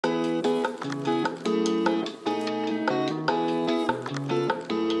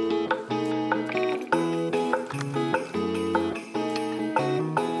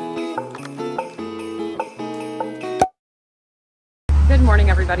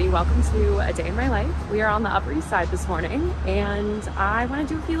everybody, welcome to a day in my life. We are on the Upper East Side this morning and I want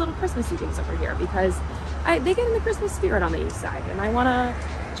to do a few little Christmassy things over here because they get in the Christmas spirit on the East Side and I want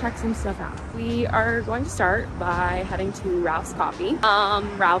to check some stuff out. We are going to start by heading to Ralph's Coffee.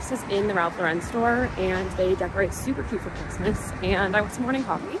 Ralph's is in the Ralph Lauren store and they decorate super cute for Christmas and I want some morning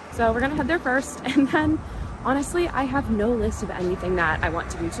coffee. So we're gonna head there first, and then honestly I have no list of anything that I want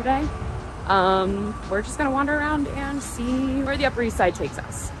to do today. We're just gonna wander around and see where the Upper East Side takes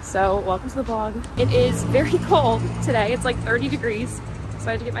us. So welcome to the vlog. It is very cold today. It's like 30 degrees. So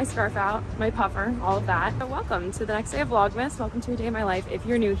I had to get my scarf out, my puffer, all of that. So welcome to the next day of Vlogmas. Welcome to a day in my life. If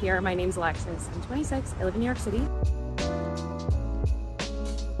you're new here, my name's Alexis. I'm 26, I live in New York City.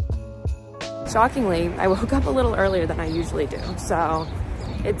 Shockingly, I woke up a little earlier than I usually do. So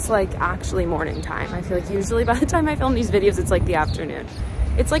it's like actually morning time. I feel like usually by the time I film these videos, it's like the afternoon.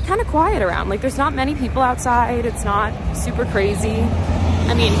 It's like kind of quiet around, like there's not many people outside, it's not super crazy.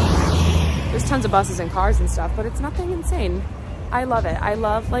 I mean, there's tons of buses and cars and stuff, but it's nothing insane. I love it. I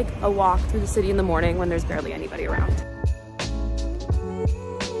love like a walk through the city in the morning when there's barely anybody around.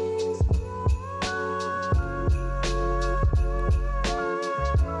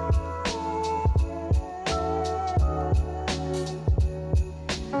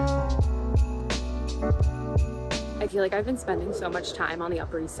 I feel like I've been spending so much time on the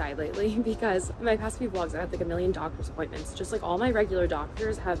Upper East Side lately because in my past few vlogs I had like a million doctor's appointments. Just like all my regular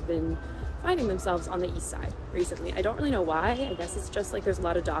doctors have been finding themselves on the East Side recently. I don't really know why. I guess it's just like there's a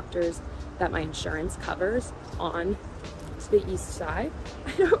lot of doctors that my insurance covers on the East Side.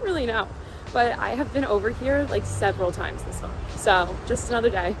 I don't really know. But I have been over here like several times this month. So just another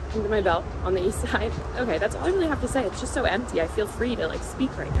day under my belt on the East Side. Okay, that's all I really have to say. It's just so empty. I feel free to like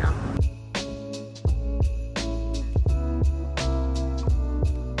speak right now.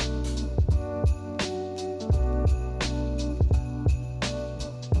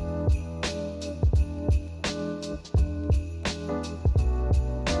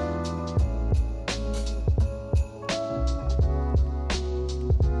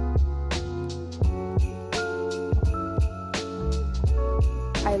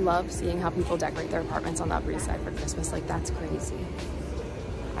 I love seeing how people decorate their apartments on the Upper East Side for Christmas. Like, that's crazy.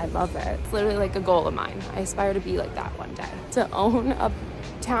 I love it. It's literally like a goal of mine. I aspire to be like that one day. To own a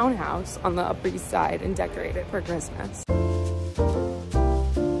townhouse on the Upper East Side and decorate it for Christmas.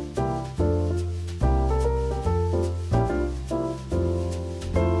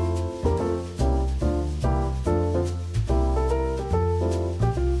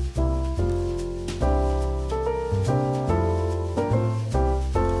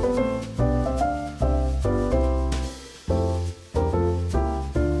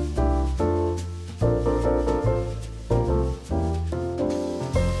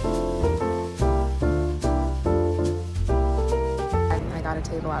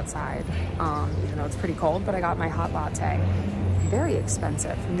 Table outside, even though it's pretty cold, but I got my hot latte. Very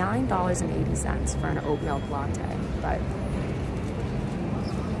expensive, $9.80 for an oat milk latte, but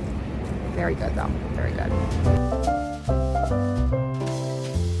very good though, very good.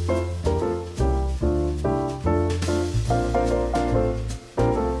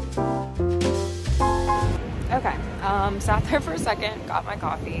 Okay, sat there for a second, got my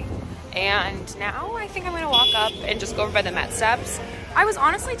coffee, and now I think I'm gonna walk up and just go over by the Met steps. I was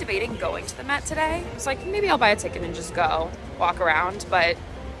honestly debating going to the Met today. I was like, maybe I'll buy a ticket and just go walk around, but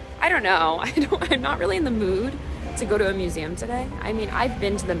I don't know. I'm not really in the mood to go to a museum today. I mean, I've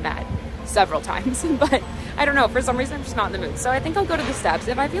been to the Met several times, but I don't know, for some reason I'm just not in the mood. So I think I'll go to the steps.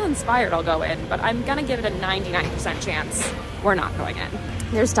 If I feel inspired, I'll go in, but I'm gonna give it a 99% chance we're not going in.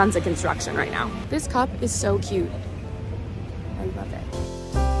 There's tons of construction right now. This cup is so cute. I love it.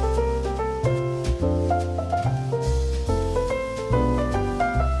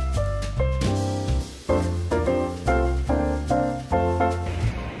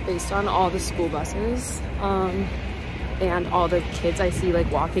 Based on all the school buses and all the kids I see like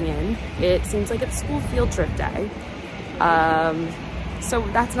walking in, it seems like it's school field trip day. So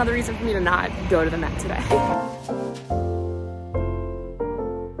that's another reason for me to not go to the Met today.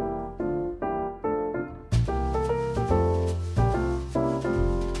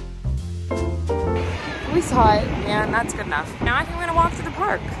 We saw it and that's good enough. Now I think I'm gonna walk to the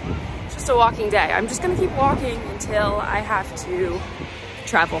park. It's just a walking day. I'm just gonna keep walking until I have to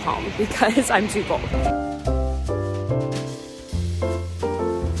travel home because I'm too cold.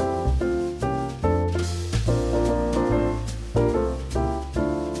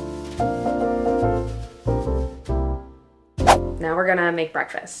 Now we're gonna make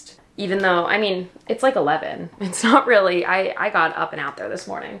breakfast. Even though, I mean, it's like 11. It's not really, I got up and out there this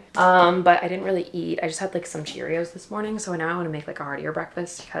morning. But I didn't really eat. I just had like some Cheerios this morning. So now I want to make like a heartier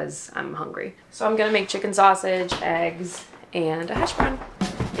breakfast because I'm hungry. So I'm gonna make chicken sausage, eggs, and a hash brown.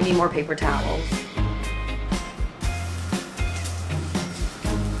 I need more paper towels.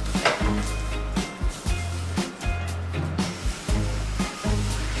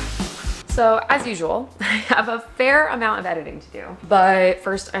 So as usual, I have a fair amount of editing to do, but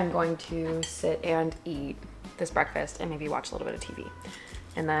first I'm going to sit and eat this breakfast and maybe watch a little bit of TV.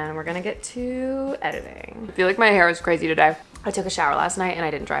 And then we're gonna get to editing. I feel like my hair is crazy today. I took a shower last night and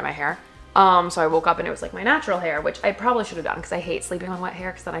I didn't dry my hair. So I woke up and it was like my natural hair, which I probably should have done because I hate sleeping on wet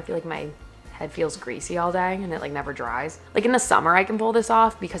hair because then I feel like my head feels greasy all day and it like never dries. Like in the summer I can pull this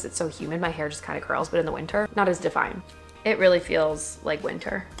off because it's so humid, my hair just kind of curls, but in the winter, not as defined. It really feels like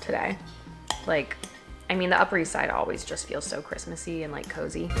winter today. Like, I mean, the Upper East Side always just feels so Christmassy and like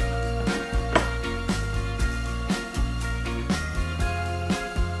cozy.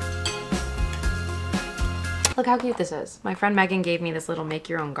 Look how cute this is. My friend Megan gave me this little make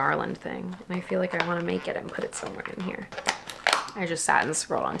your own garland thing, and I feel like I want to make it and put it somewhere in here. I just sat and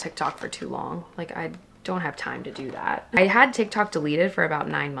scrolled on TikTok for too long. Like, I don't have time to do that. I had TikTok deleted for about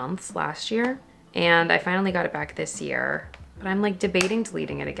 9 months last year, and I finally got it back this year. But I'm like debating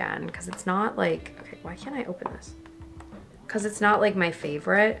deleting it again because it's not like, okay, why can't I open this? Because it's not like my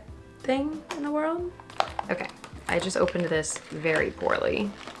favorite thing in the world. Okay, I just opened this very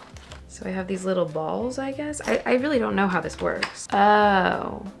poorly. So I have these little balls, I guess. I really don't know how this works.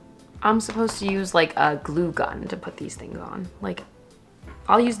 Oh, I'm supposed to use like a glue gun to put these things on. Like,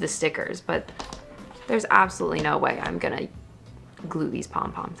 I'll use the stickers, but there's absolutely no way I'm gonna glue these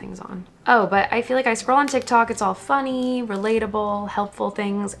pom-pom things on. Oh, but I feel like I scroll on TikTok, it's all funny, relatable, helpful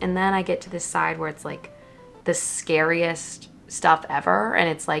things, and then I get to this side where it's like the scariest stuff ever, and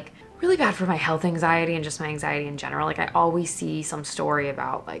it's like really bad for my health anxiety and just my anxiety in general. Like I always see some story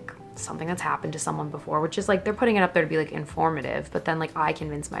about like something that's happened to someone before, which is like they're putting it up there to be like informative, but then like I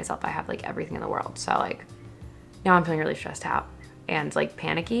convince myself I have like everything in the world. So like now I'm feeling really stressed out and like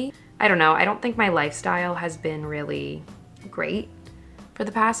panicky. I don't know, I don't think my lifestyle has been really great for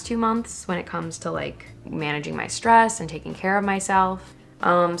the past 2 months when it comes to like managing my stress and taking care of myself.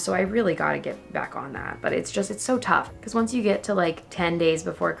 So I really got to get back on that, but it's so tough because once you get to like 10 days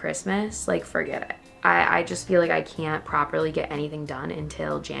before Christmas, like forget it. I just feel like I can't properly get anything done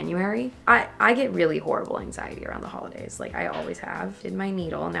until January. I get really horrible anxiety around the holidays. Like I always have. Did my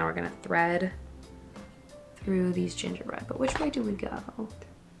needle. Now we're gonna thread through these gingerbread, but which way do we go?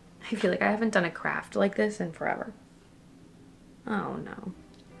 I feel like I haven't done a craft like this in forever. Oh no,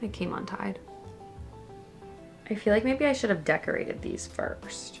 it came untied. I feel like maybe I should have decorated these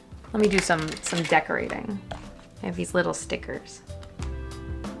first. Let me do some decorating. I have these little stickers.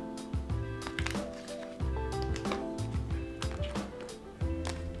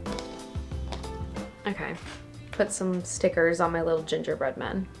 Okay, put some stickers on my little gingerbread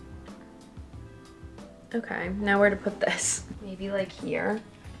men. Okay, now where to put this? Maybe like here.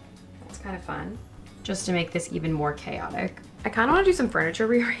 That's kind of fun. Just to make this even more chaotic. I kind of want to do some furniture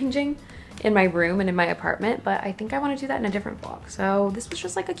rearranging in my room and in my apartment, but I think I want to do that in a different vlog. So this was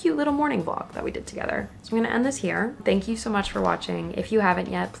just like a cute little morning vlog that we did together. So I'm gonna end this here. Thank you so much for watching. If you haven't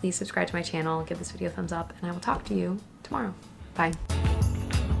yet, please subscribe to my channel, give this video a thumbs up, and I will talk to you tomorrow. Bye.